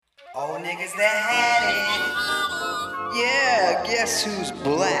Old niggas that had it. Yeah, guess who's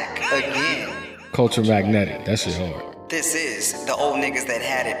black again? Culture Magnetic. That shit hard. This is the Old Niggas That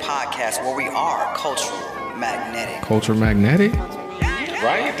Had It podcast where we are cultural magnetic. Culture Magnetic?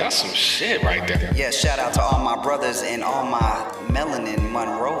 Right? That's some shit right there. Yeah, shout out to all my brothers and all my Melanin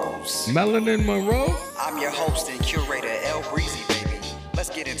Monroes. Melanin Monroe? I'm your host and curator, LBreezie, baby.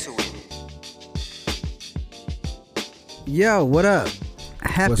 Let's get into it. Yo, what up?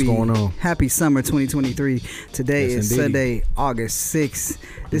 What's going on? Happy summer 2023. Today is indeed. Sunday, August 6th.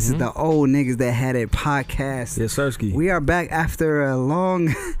 This is the Old Niggas That Had It podcast. Yes, Sirski. We are back after a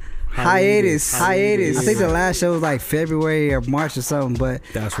long hiatus. I think the last show was like February or March or something, but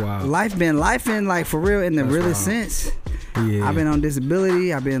that's wild. Life been like for real in the realest sense. Yeah. I've been on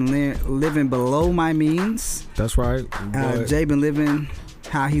disability. I've been living below my means. That's right. Jay been living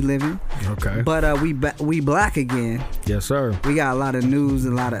how he living. Okay. But we black again. Yes, sir. We got a lot of news,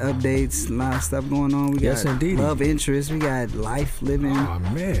 a lot of updates, a lot of stuff going on. We got indeed. Love interest. We got life living. Oh,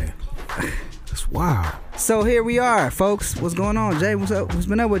 man. That's wild. So here we are, folks. What's going on, Jay? What's up? What's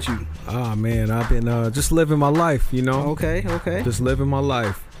been up with you? Oh, man. I've been just living my life, you know? Okay. Just living my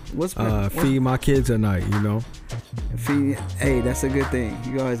life. What's been, feed my kids at night, you know? Hey, that's a good thing.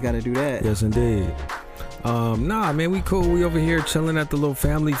 You always got to do that. Yes, indeed. Nah, man, we cool. We over here chilling at the little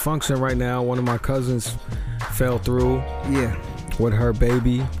family function right now. One of my cousins fell through. Yeah. With her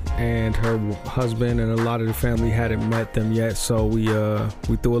baby and her husband, and a lot of the family hadn't met them yet. So we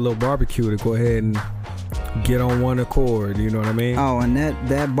threw a little barbecue to go ahead and get on one accord. You know what I mean? Oh, and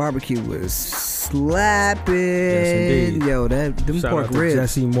that barbecue was slapping. Yes, indeed. Yo, them Shout pork out to ribs.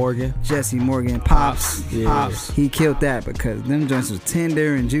 Jesse Morgan, Pops. Yeah. Pops. He killed that because them joints was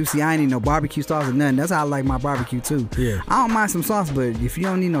tender and juicy. I ain't need no barbecue sauce or nothing. That's how I like my barbecue too. Yeah. I don't mind some sauce, but if you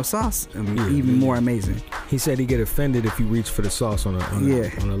don't need no sauce, even more amazing. He said he get offended if you reach for the sauce on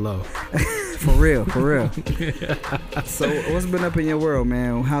the low. For real. So what's been up in your world,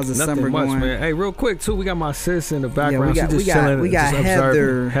 man? How's the Nothing summer much, going? man. Hey, real quick too, we got my sis in the background. Yeah, She just chilling. we got just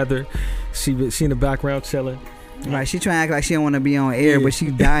Heather. Heather. She in the background chilling. Right, she trying to act like she don't want to be on air, but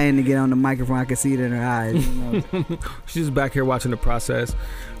she's dying to get on the microphone. I can see it in her eyes. You know? She's just back here watching the process.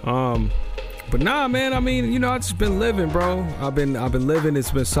 But nah, man. I mean, you know, I just been living, bro. I've been living.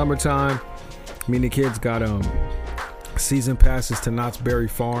 It's been summertime. Me and the kids got season passes to Knott's Berry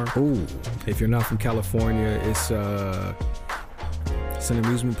Farm. Ooh. If you're not from California, it's an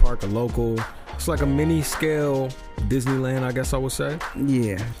amusement park, a local. It's like a mini scale Disneyland, I guess I would say.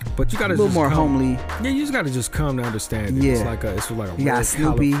 Yeah. But you gotta a little just more come, homely. Yeah, you just gotta just come to understand it. Yeah. It's like a you got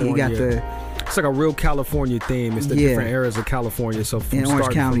Snoopy. You got the. It's like a real California theme. It's the different eras of California. So from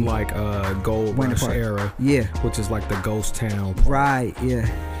starting from like Gold Rush era, which is like the ghost town part. Right. Yeah.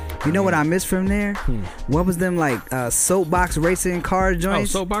 You know what I missed from there? What was them like soapbox racing car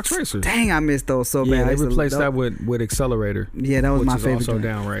joints? Oh, soapbox racers. Dang, I missed those so bad. Yeah, they replaced that with Accelerator. Yeah, that was my favorite. Which is also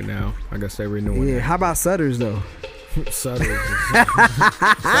thing. down right now. I guess they renewing. Yeah, that. how about Sutter's though? Sutter's still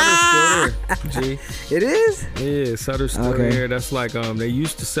there. G. It is? Yeah, Sutter's still there. That's like they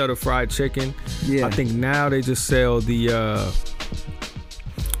used to sell the fried chicken. Yeah. I think now they just sell the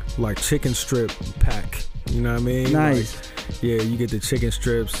like chicken strip pack. You know what I mean? Nice. Like, yeah, you get the chicken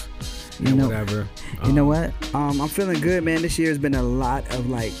strips and whatever. You know what? I'm feeling good, man. This year has been a lot of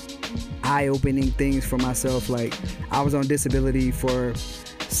like eye-opening things for myself. Like I was on disability for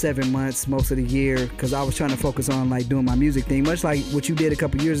 7 months most of the year because I was trying to focus on like doing my music thing, much like what you did a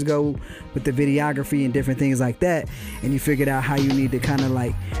couple years ago with the videography and different things like that. And you figured out how you need to kind of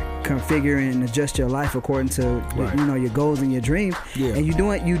like configure and adjust your life according to your goals and your dreams. Yeah. And you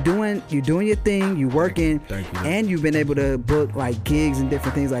doing your thing, you working. Thank you. And you've been able to book like gigs and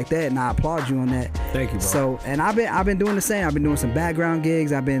different things like that, and I applaud you on that. Thank you, bro. So, and I've been doing the same. I've been doing some background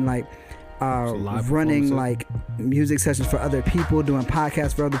gigs. I've been like running like music sessions for other people, doing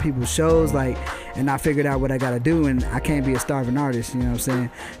podcasts for other people's shows, like, and I figured out what I gotta do, and I can't be a starving artist, you know what I'm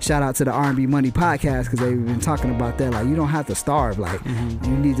saying? Shout out to the R&B Money podcast, because they've been talking about that, like, you don't have to starve, like,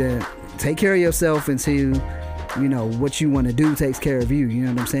 you need to take care of yourself until, you know, what you want to do takes care of you, you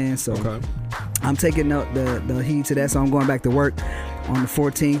know what I'm saying? So I'm taking the heed to that, so I'm going back to work on the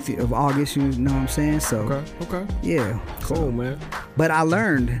 14th of August, you know what I'm saying? So okay. Yeah. Cool, man. But I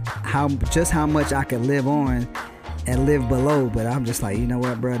learned how much I could live on and live below, but I'm just like, you know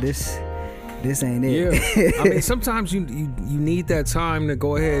what, bro, this ain't it. Yeah. I mean, sometimes you need that time to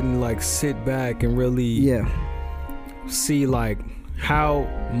go ahead and like sit back and really see like how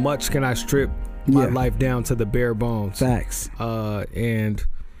much can I strip my life down to the bare bones. Facts. And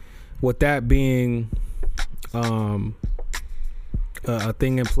with that being a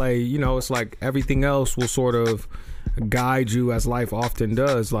thing in play, you know, it's like everything else will sort of guide you as life often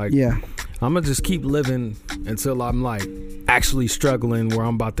does. Like, Yeah. I'm gonna just keep living until I'm like actually struggling where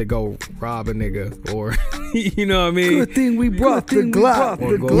I'm about to go rob a nigga, or you know what I mean? Good thing we brought the Glock.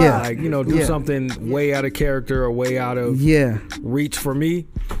 Or go like, you know, do something way out of character or way out of reach for me.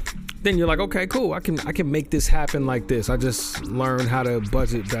 Then you're like, okay, cool. I can make this happen like this. I just learned how to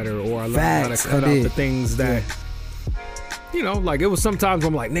budget better, or I learned how to cut out the things that, you know, like it was sometimes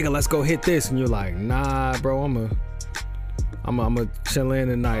I'm like, nigga, let's go hit this, and you're like, nah, bro, I'm a chill in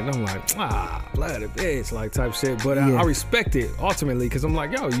tonight. And I'm like, bloody bitch, like type shit. But I respect it ultimately, because I'm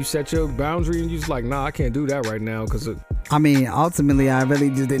like, yo, you set your boundary and you just like, nah, I can't do that right now, because I mean, ultimately, I really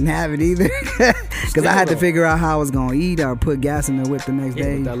just didn't have it either, because I had to figure out how I was gonna eat or put gas in the whip the next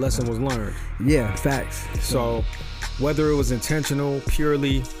day. But that lesson was learned. Yeah, facts. So whether it was intentional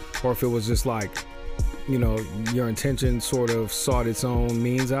purely, or if it was just like, you know, your intention sort of sought its own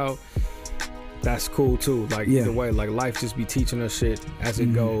means out, that's cool too. Like either way, like life just be teaching us shit as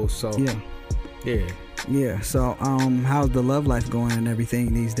it goes. So yeah. So how's the love life going and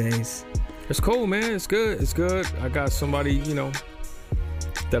everything these days? It's cool, man. It's good. I got somebody, you know,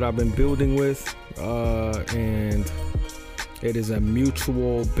 that I've been building with, and it is a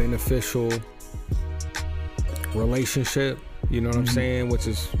mutual beneficial relationship. You know what I'm saying? Which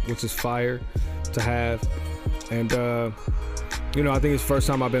is fire to have. And you know, I think it's the first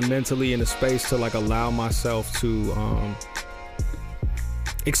time I've been mentally in a space to like allow myself to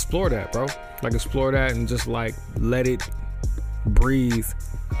explore that, bro. Like explore that and just like let it breathe.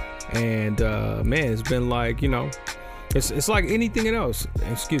 And man, it's been like, you know, it's like anything else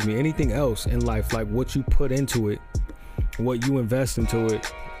in life. Like what you put into it, what you invest into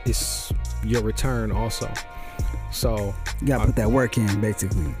it, is your return also. So you gotta put that work in,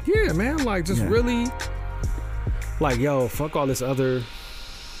 basically. Yeah, man. Like just really, like, yo, fuck all this other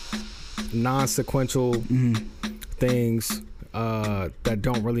non-sequential things that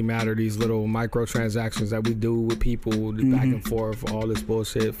don't really matter. These little microtransactions that we do with people, the back and forth, all this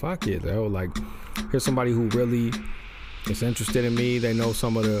bullshit. Fuck it, though. Like, here's somebody who really is interested in me. They know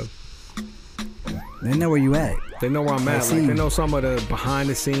some of the. They know where you at. They know where I'm at. Like, they know some of the behind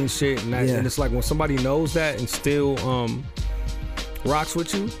the scenes shit, and and it's like when somebody knows that and still rocks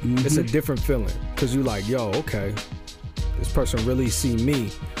with you, it's a different feeling, because you like, yo, okay, this person really see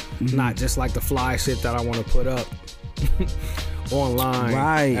me, not just like the fly shit that I want to put up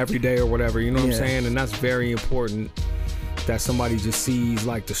online every day or whatever, you know what I'm saying? And that's very important, that somebody just sees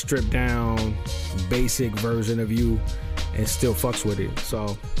like the stripped down basic version of you and still fucks with it.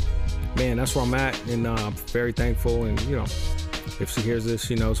 So man, that's where I'm at, and I'm very thankful. And you know, if she hears this,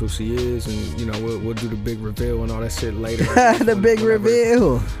 she knows who she is, and you know, we'll do the big reveal and all that shit later. The big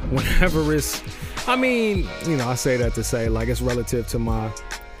reveal. Whenever it's, I mean, you know, I say that to say like it's relative to my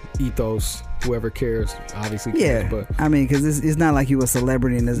ethos. Whoever cares, obviously cares. But I mean, because it's not like you a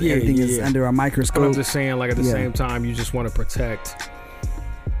celebrity and everything is under a microscope. But I'm just saying, like at the same time, you just want to protect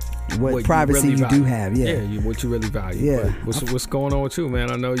what privacy you do have. What you really value. Yeah. But what's going on with you, man?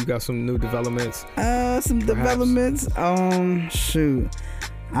 I know you got some new developments. Some developments. Shoot.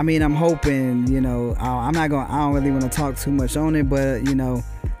 I mean, I'm hoping, you know, I don't really want to talk too much on it, but you know,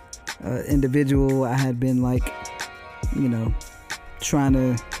 individual I had been like, you know, trying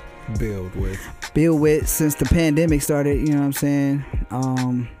to build with since the pandemic started, you know what I'm saying?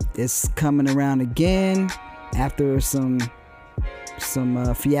 It's coming around again after some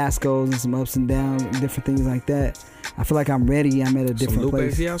fiascos and some ups and downs and different things like that. I feel like I'm ready. I'm at a different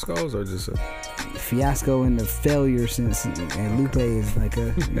place. Fiascos or just a fiasco in the failure sense, and Lupe is like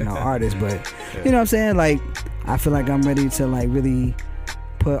a artist, but you know what I'm saying? Like I feel like I'm ready to like really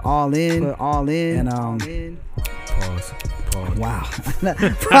put all in and Pause. Wow.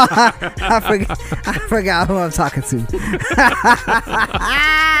 I forgot who I'm talking to. You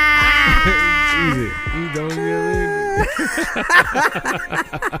don't get it.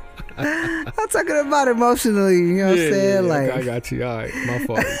 I'm talking about emotionally, you know what I'm saying? Like, I got you. All right, my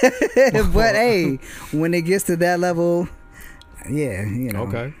fault. But hey, when it gets to that level, you know.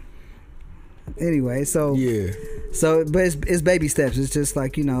 Okay. Anyway, but it's baby steps. It's just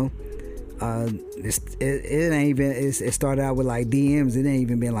like, you know, it ain't even. It started out with like DMs. It ain't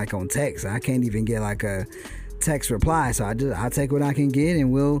even been like on text. I can't even get like a text reply. So I take what I can get,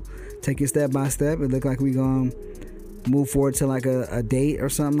 and we'll take it step by step. It look like we gonna move forward to like a date or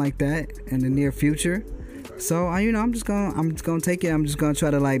something like that in the near future. So I'm just gonna take it. I'm just gonna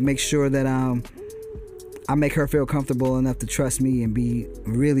try to like make sure that I make her feel comfortable enough to trust me and be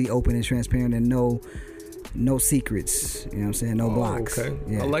really open and transparent and know no secrets. You know what I'm saying? No blocks. Okay.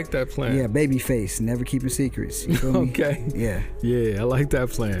 Yeah. I like that plan. Yeah, baby face, never keeping secrets. You feel me? Okay. Yeah. Yeah, I like that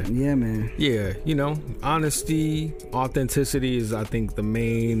plan. Yeah, man. Yeah, you know, honesty, authenticity is, I think, the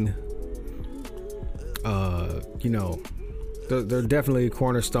main, you know, they're definitely a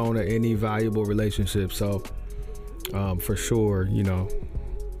cornerstone of any valuable relationship. So, for sure, you know,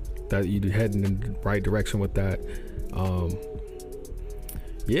 that you're heading in the right direction with that.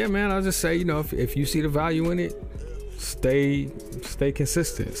 Yeah, man, I'll just say, you know, if you see the value in it, stay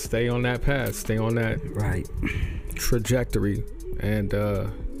consistent, stay on that path, stay on that right trajectory, and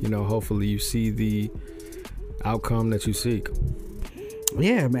you know, hopefully you see the outcome that you seek.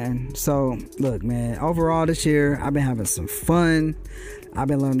 Yeah, man. So look, man, overall this year I've been having some fun. I've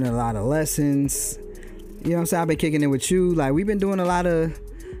been learning a lot of lessons. You know what I'm saying? I've been kicking it with you. Like, we've been doing a lot of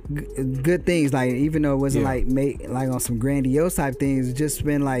good things. Like, even though it wasn't like on some grandiose type things, it's just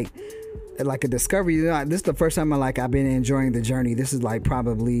been like a discovery. You know, this is the first time I've been enjoying the journey. This is like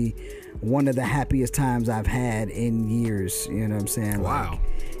probably one of the happiest times I've had in years. You know what I'm saying? Wow. Like,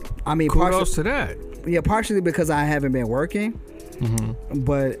 I mean, kudos to that. Yeah, partially because I haven't been working,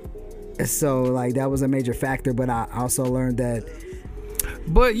 but so like that was a major factor. But I also learned that.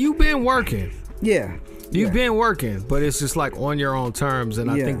 But you've been working. Yeah. You've been working, but it's just like on your own terms,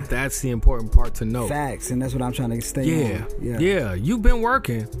 and I think that's the important part to know. Facts, and that's what I'm trying to stay on. Yeah, you've been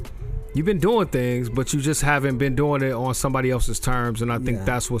working. You've been doing things, but you just haven't been doing it on somebody else's terms, and I think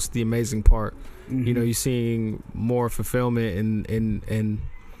that's what's the amazing part. You know, you're seeing more fulfillment in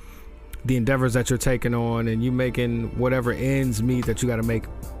the endeavors that you're taking on, and you making whatever ends meet that you got to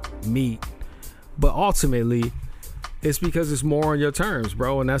meet. But ultimately, it's because it's more on your terms,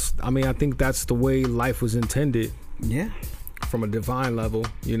 bro. And I think that's the way life was intended. Yeah. From a divine level,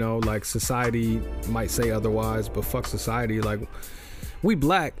 you know, like society might say otherwise, but fuck society. Like, we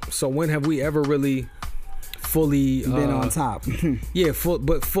black, so when have we ever really fully been on top?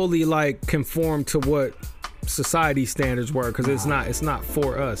 but fully like conformed to what society standards were, because it's not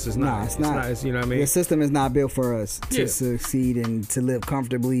for us. It's not. You know what I mean? The system is not built for us to succeed and to live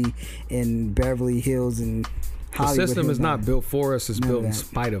comfortably in Beverly Hills and Hollywood. The system is not built for us. It's built in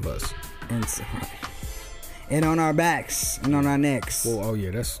spite of us. And on our backs and on our necks. Well, oh yeah,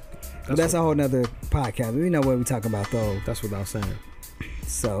 that's a whole nother podcast. We know what we're talking about though. That's what I was saying.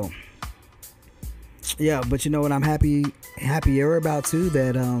 So yeah, but you know what I'm happier about too,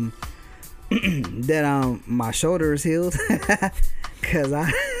 that my shoulder is healed. Cause I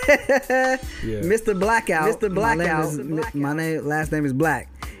Mr. Blackout. My last name is Black.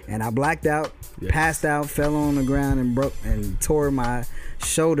 And I blacked out, passed out, fell on the ground and tore my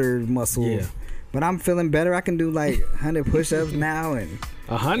shoulder muscle. Yeah. But I'm feeling better. I can do like 100 push-ups now and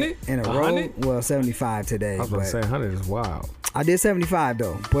 100 in a row. 100? Well, 75 today. I was gonna say 100 is wild. I did 75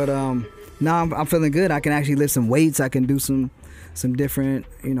 though, but now I'm feeling good. I can actually lift some weights. I can do some different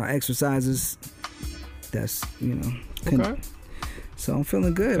exercises. That's okay. So I'm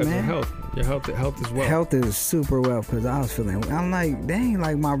feeling good, man. Your health is well. Health is super well, because I'm like, dang,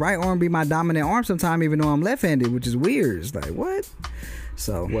 like my right arm be my dominant arm sometime, even though I'm left-handed, which is weird. It's like, what?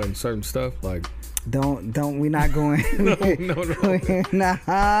 So what, in certain stuff, like don't we not going? no.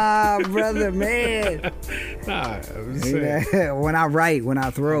 Nah, brother, man. Nah, I'm just saying. When I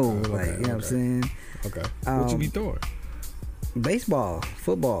throw, you know what I'm saying? Okay. What you be doing? Baseball,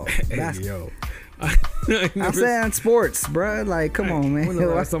 football, basketball. Yo. I'm saying sports, bro. Like, come on, man. When the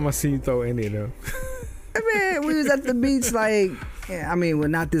last time I seen you throw any of them? Man, we was at the beach, like, I mean, well,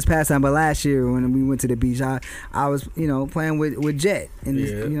 not this past time, but last year when we went to the beach, I was, playing with Jet and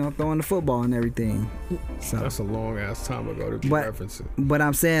just, throwing the football and everything. So that's a long ass time ago to be referencing. But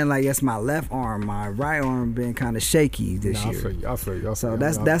I'm saying, like, that's my left arm. My right arm been kind of shaky this year. I feel you. So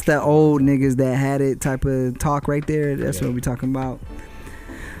that's the old niggas that had it type of talk right there. That's what we talking about.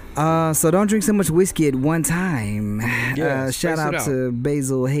 So don't drink so much whiskey at one time. Shout out to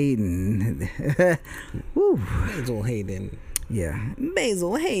Basil Hayden. Woo. Basil Hayden. Yeah,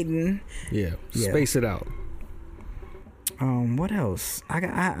 Basil Hayden. Yeah, space it out. What else? I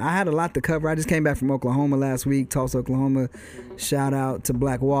had a lot to cover. I just came back from Oklahoma last week, Tulsa, Oklahoma. Shout out to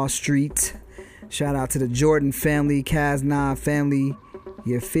Black Wall Street. Shout out to the Jordan family, Kazna family.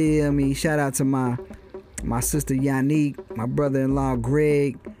 You feel me? Shout out to my sister Yannick, my brother-in-law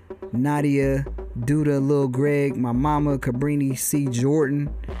Greg, Nadia, Duda, Lil Greg, my mama Cabrini C.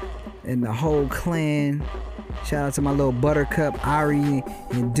 Jordan, and the whole clan. Shout out to my little Buttercup, Ari,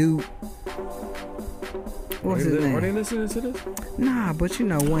 and Duke. What's his name? Are they listening to this? Nah, but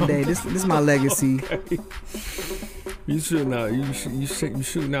one day this is my legacy. Okay. You shooting out. You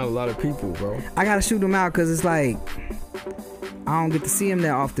shooting out a lot of people, bro. I gotta shoot them out because it's like I don't get to see him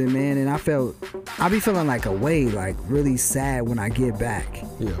that often, man. And I be feeling like away, like really sad when I get back.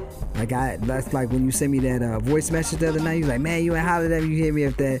 Yeah. Like that's like when you sent me that voice message the other night. You was like, man, you ain't hollered at me. You hit me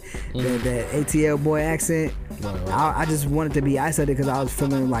with that ATL boy accent. Right. I just wanted to be isolated because I was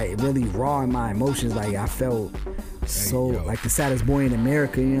feeling like really raw in my emotions. Like I felt so like the saddest boy in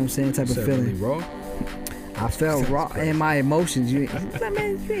America. You know what I'm saying? Type of feeling. Really raw? I felt raw in my emotions. You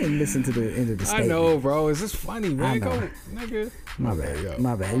ain't listen to the end of the statement. I know, bro. Is this funny, man? Go, nigga. My bad.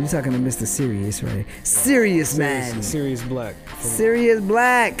 My bad. You talking to Mr. Serious, right? Serious man. Serious Black. Serious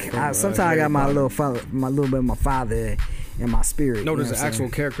Black. Sometimes I got my little bit of my father in my spirit. No, there's an actual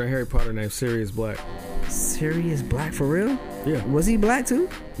character in Harry Potter named Sirius Black. Sirius Black for real? Yeah. Was he black too?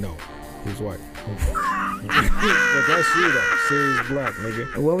 No, he was white. But that's you though, Sirius Black,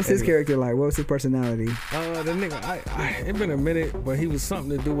 nigga. What was his character like? What was his personality? The nigga, it been a minute, but he was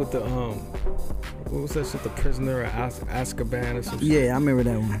something to do with the what was that shit? The Prisoner of Azkaban or something. Yeah, I remember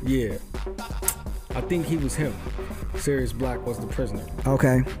that one. Yeah, I think he was him. Sirius Black was the prisoner.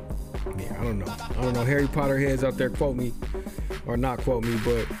 Okay. Yeah, I don't know. Harry Potter heads out there quote me or not quote me,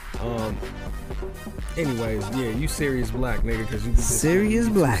 but anyways, yeah, you Sirius Black, nigga, because you Sirius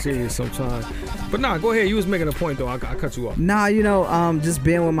Black. Serious sometimes. But nah, go ahead. You was making a point though. I cut you off. Nah, just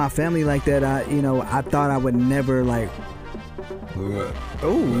being with my family like that, I thought I would never like.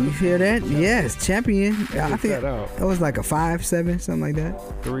 Oh, you hear that? Yes, champion. I think it was like a 5-7, something like that.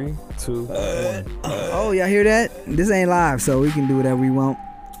 3, 2, 1. Oh, y'all hear that? This ain't live, so we can do whatever we want.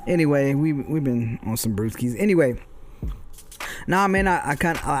 Anyway, we've been on some brewskis. Anyway, nah, man,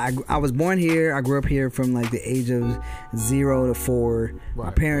 I was born here. I grew up here from like the age of 0 to 4. Right.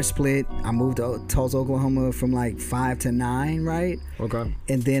 My parents split. I moved to Tulsa, Oklahoma from like 5 to 9, right? Okay.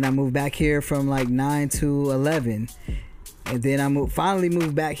 And then I moved back here from like 9 to 11. And then I finally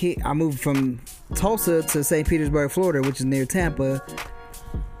moved back here. I moved from Tulsa to St. Petersburg, Florida, which is near Tampa,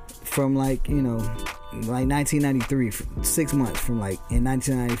 from like 1993, 6 months from like in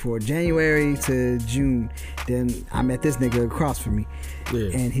 1994, January to June. Then I met this nigga across from me,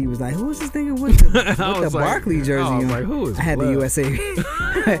 and he was like, "Who is this nigga with the Barkley jersey on?" Like, who is I had the USA.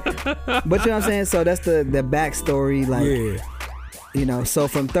 But you know what I'm saying? So that's the backstory, like, so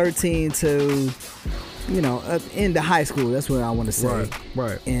from 13 to into high school, that's what I want to say.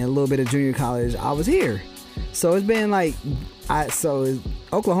 Right. And a little bit of junior college, I was here. So it's been like,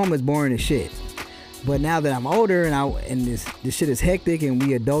 Oklahoma is boring as shit. But now that I'm older and this shit is hectic and we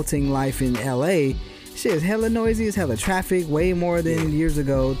adulting life in LA, shit is hella noisy, it's hella traffic, way more than 20 years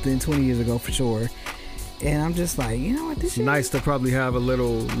ago for sure. And I'm just like, you know what, this shit nice to probably have a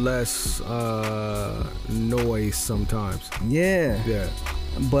little less noise sometimes. Yeah.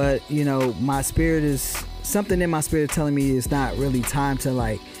 But my spirit is something in my spirit telling me it's not really time to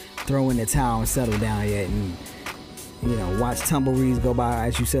like throw in the towel and settle down yet, and watch tumbleweeds go by,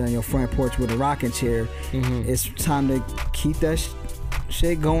 as you said, on your front porch with a rocking chair. Mm-hmm. It's time to keep that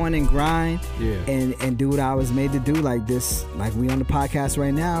shit going and grind, and do what I was made to do, like this, like we on the podcast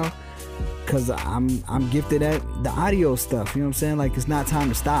right now, because I'm gifted at the audio stuff. You know what I'm saying? Like, it's not time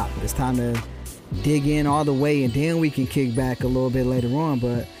to stop. It's time to dig in all the way, and then we can kick back a little bit later on.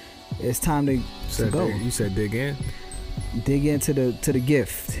 But it's time to go. You said dig in? Dig into the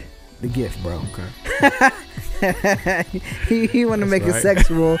gift. The gift, bro. Okay. he want to make it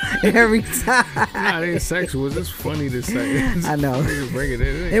sexual every time. Nah, it ain't sexual. It's just funny to say. I know. Bring it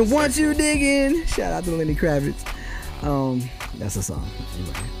in. And once you dig in, shout out to Lenny Kravitz. That's a song.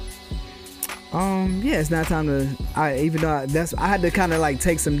 Yeah, it's not time to. I had to kind of like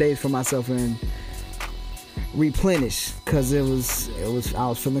take some days for myself and replenish, because I was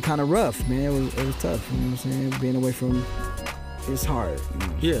feeling kind of rough, man. It was tough. You know what I'm saying? Being away from. It's hard.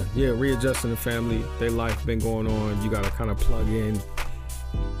 Yeah. Readjusting the family, their life been going on. You got to kind of plug in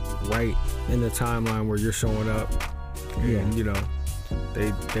right in the timeline where you're showing up. And,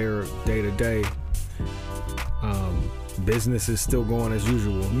 they're day to day. Business is still going as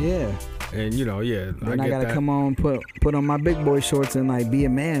usual. Yeah. And then I gotta come on, put on my big boy shorts and like be a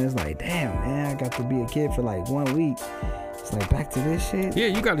man. It's like, damn, man, I got to be a kid for like 1 week. It's like, back to this shit. Yeah,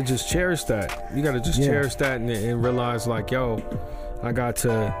 you gotta just cherish that. You gotta just cherish that and realize, like, yo, I got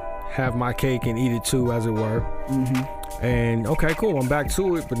to have my cake and eat it too, as it were. Mm-hmm. And okay, cool, I'm back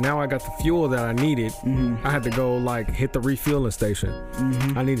to it. But now I got the fuel that I needed. Mm-hmm. I had to go like hit the refueling station.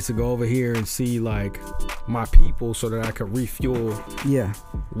 Mm-hmm. I needed to go over here and see like my people so that I could refuel. Yeah.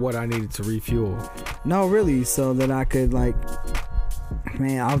 What I needed to refuel. No, really, so that I could like,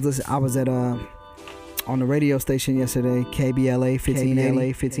 man, I was at on the radio station yesterday, KBLA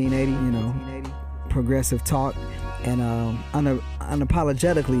 1580, progressive talk and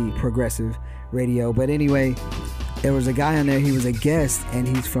unapologetically progressive radio. But anyway, there was a guy on there, he was a guest, and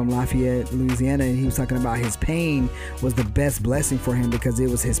he's from Lafayette, Louisiana, and he was talking about his pain was the best blessing for him, because it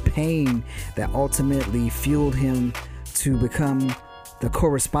was his pain that ultimately fueled him to become the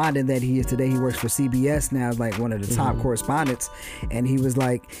correspondent that he is today. He works for CBS now, like one of the top correspondents, and he was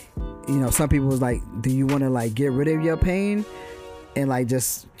like, you know, some people was like, do you want to like get rid of your pain and like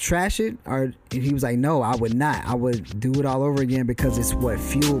just trash it? Or he was like, no, I would not. I would do it all over again, because it's what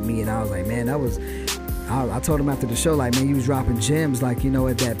fueled me. And I was like, man, that was, I told him after the show, like, man, you was dropping gems, like, you know,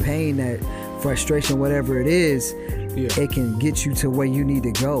 at that pain, that frustration, whatever it is, it can get you to where you need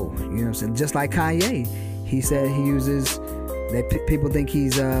to go. You know what I'm saying? Just like Kanye, he said he uses, that people think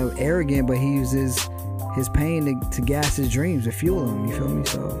he's arrogant, but he uses his pain to gas his dreams, to fuel him. You feel me?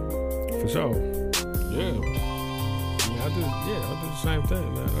 So for sure, yeah. I do the same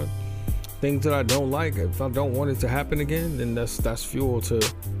thing, man. Things that I don't like, if I don't want it to happen again, then that's fuel to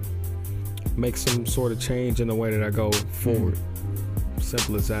make some sort of change in the way that I go forward.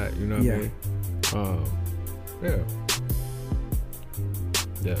 Simple as that, you know what I mean? Yeah.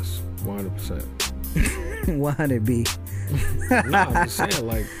 Yes, 100%. 100 B. Nah, I'm just saying,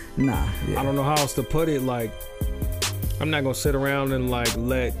 like, I don't know how else to put it. Like, I'm not gonna sit around and like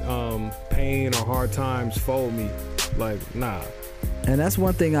let pain or hard times fold me. Like, nah. And that's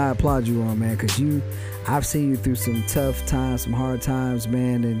one thing I applaud you on, man, because I've seen you through some tough times, some hard times,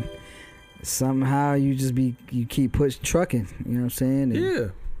 man, and somehow you keep trucking, you know what I'm saying? And yeah.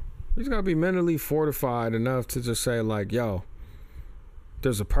 You just gotta be mentally fortified enough to just say, like, yo,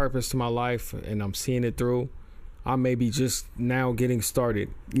 there's a purpose to my life and I'm seeing it through. I may be just now getting started.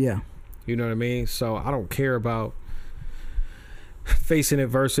 Yeah. You know what I mean? So I don't care about facing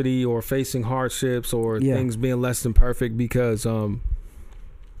adversity or facing hardships or things being less than perfect, because I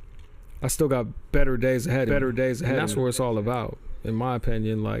still got better days ahead. And that's what it's all about, in my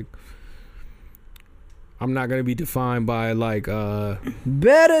opinion. Like, I'm not gonna be defined by like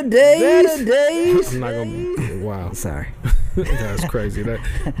better days. I'm not gonna. Wow. Sorry. That's crazy.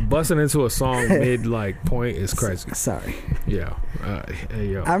 That busting into a song mid like point is crazy. Sorry. Yeah. Hey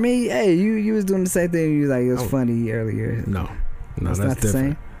yo. I mean, hey, you was doing the same thing. You was like, it was funny earlier. No, that's not the different.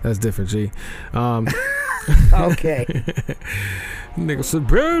 same. That's different, G. Okay. Nigga said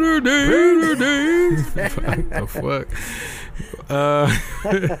better days. What the fuck?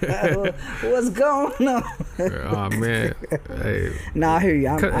 What's going on? Oh man. Hey. Nah, I hear you.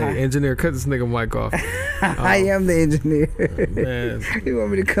 Engineer, cut this nigga mic off. I am the engineer. Man. You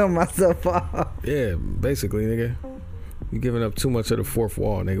want me to cut myself off? Yeah, basically, nigga. You giving up too much of the fourth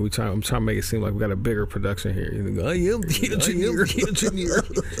wall, nigga. I'm trying to make it seem like we got a bigger production here. You go, I am the engineer.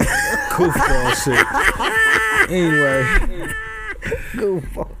 Goofball shit. Anyway.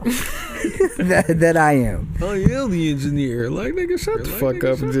 Goofball. that I am. I am the engineer. Like, nigga, shut the fuck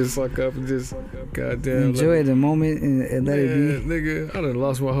up and just goddamn enjoy the moment and let it be. Nigga, I done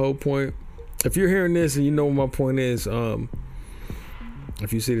lost my whole point. If you're hearing this and you know what my point is,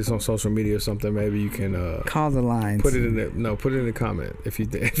 if you see this on social media or something, maybe you can call the lines. Put it in the comment if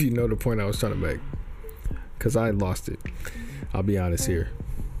you know the point I was trying to make, because I lost it. I'll be honest here.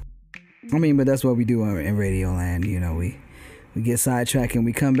 I mean, but that's what we do in Radio Land. You know, we get sidetracked and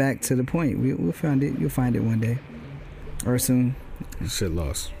we come back to the point. We'll find it. You'll find it one day or soon. Shit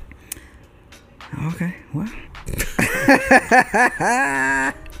lost. Okay. Well.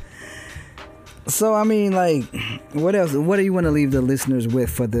 So I mean, like, what else? What do you want to leave the listeners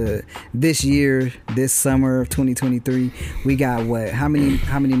with for this year, this summer of 2023? We got what? How many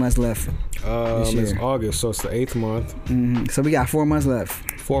months left? It's August, so it's the 8th month. Mm-hmm. So we got 4 months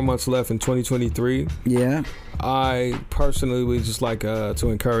left. 4 months left in 2023. Yeah. I personally would just like to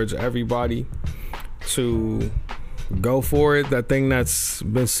encourage everybody to go for it. That thing that's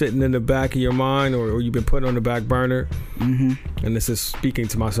been sitting in the back of your mind, or you've been putting on the back burner. Mm-hmm. And this is speaking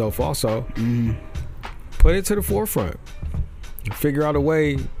to myself also. Mm-hmm. Put it to the forefront. Figure out a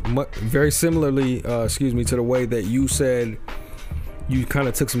way, very similarly, to the way that you said you kind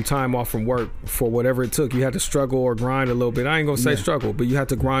of took some time off from work for whatever it took. You had to struggle or grind a little bit. I ain't gonna say struggle, but you had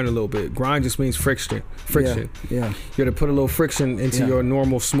to grind a little bit. Grind just means friction. Yeah. You had to put a little friction into your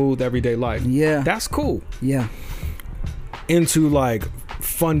normal, smooth, everyday life. Yeah. That's cool. Yeah. Into like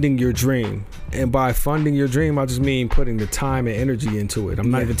funding your dream. And by funding your dream, I just mean putting the time and energy into it.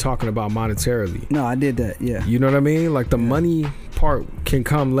 I'm not even talking about monetarily. No, I did that. Yeah. You know what I mean? Like the money part can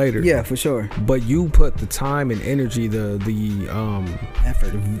come later. Yeah, for sure. But you put the time and energy, the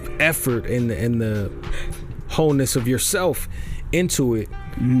effort and the wholeness of yourself into it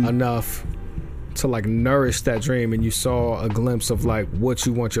enough to like nourish that dream, and you saw a glimpse of like what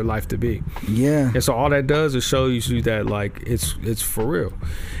you want your life to be. Yeah. And so all that does is show you that like it's for real.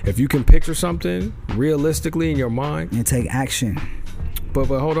 If you can picture something realistically in your mind and take action. But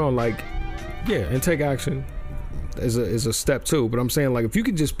hold on, like, yeah, and take action is a step too. But I'm saying, like, if you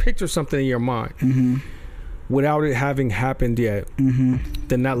can just picture something in your mind without it having happened yet,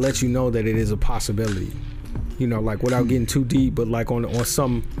 then that lets you know that it is a possibility. You know, like without getting too deep, but like on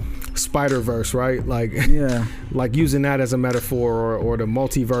some Spider-Verse, right? Like, yeah, like using that as a metaphor, or the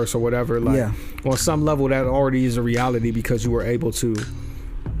multiverse or whatever. Like, on some level, that already is a reality because you were able to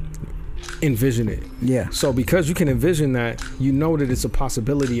envision it. Yeah. So because you can envision that, you know that it's a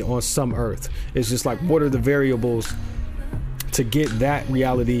possibility on some earth. It's just like, what are the variables to get that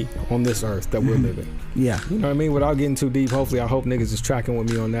reality on this earth that we're living? Yeah. You know what I mean? Without getting too deep, hopefully I hope niggas is tracking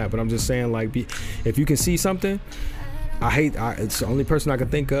with me on that. But I'm just saying, like, if you can see something, it's the only person I can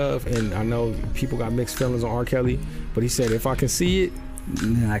think of, and I know people got mixed feelings on R. Kelly, but he said, if I can see it,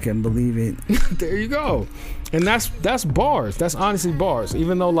 I can believe it. There you go. And that's bars. That's honestly bars.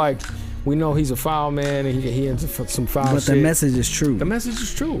 Even though, like, we know he's a foul man and he into some foul shit. But the message is true. The message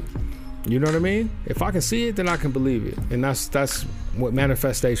is true. You know what I mean? If I can see it, then I can believe it. And that's what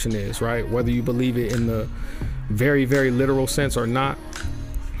manifestation is, right? Whether you believe it in the very, very literal sense or not,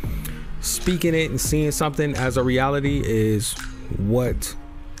 speaking it and seeing something as a reality is what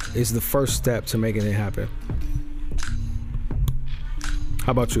is the first step to making it happen.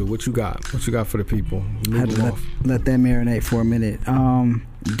 How about you? What you got? What you got for the people? Let that marinate for a minute.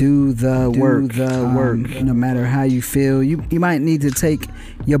 Do the work. No matter how you feel, you might need to take.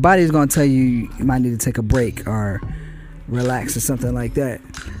 Your body's gonna tell you you might need to take a break or relax or something like that.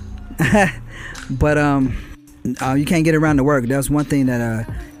 But you can't get around the work. That's one thing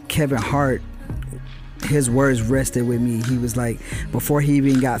that Kevin Hart, his words rested with me. He was like, before he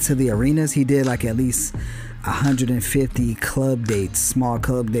even got to the arenas, he did like at least 150 club dates, small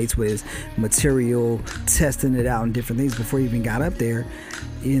club dates with his material, testing it out and different things before he even got up there.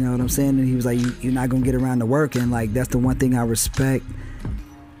 You know what I'm saying? And he was like, you're not gonna get around the work. And like, that's the one thing I respect.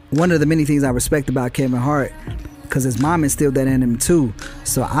 One of the many things I respect about Kevin Hart, because his mom instilled that in him too.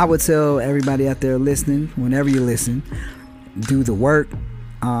 So I would tell everybody out there listening, whenever you listen, do the work.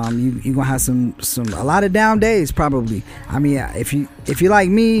 You're gonna have a lot of down days probably. I mean, if you like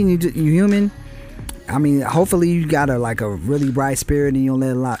me and you're human, I mean, hopefully you got a really bright spirit and you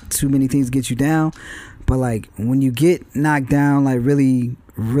don't let too many things get you down. But like, when you get knocked down, like really,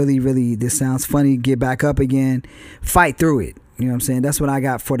 this sounds funny, get back up again, fight through it. You know what I'm saying? That's what I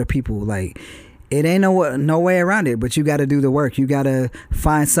got for the people. Like, it ain't no way around it, but you got to do the work. You got to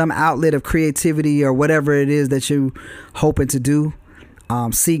find some outlet of creativity or whatever it is that you hoping to do.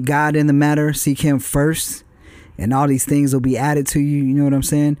 Seek God in the matter, seek him first, and all these things will be added to you. You know what I'm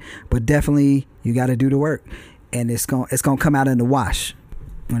saying? But definitely you got to do the work, and it's gonna come out in the wash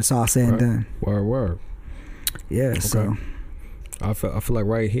when it's all said and done. Word. Yeah. Okay. So I feel like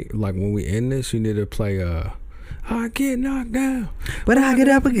right here, like when we end this, you need to play I get knocked down, but I get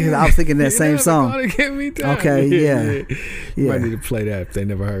up again. I was thinking that same song. Get me down. Okay, yeah. You might need to play that if they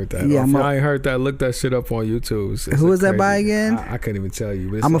never heard that. Yeah, if I ain't heard that, look that shit up on YouTube. Who is that by again? I couldn't even tell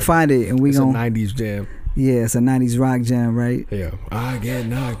you. I'm gonna find it, and we gonna. It's a 90s jam. Yeah, it's a 90s rock jam, right? Yeah. I get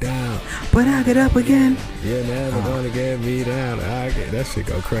knocked down, but I get up again. You're never gonna get me down. That shit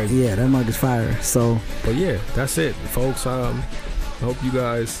go crazy. Yeah, that mug is fire. So. But yeah, that's it, folks. I hope you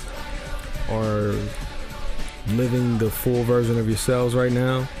guys are living the full version of yourselves right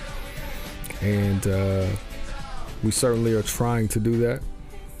now, and we certainly are trying to do that.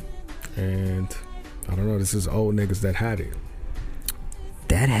 And I don't know, this is old niggas that had it,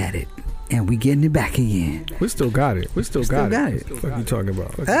 and we getting it back again. We still got it. We still got it. What you talking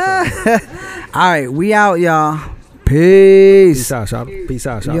about? All right, we out, y'all. Peace. Peace out, shop. Peace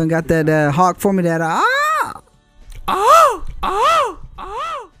out, shop. You done got that hawk for me, that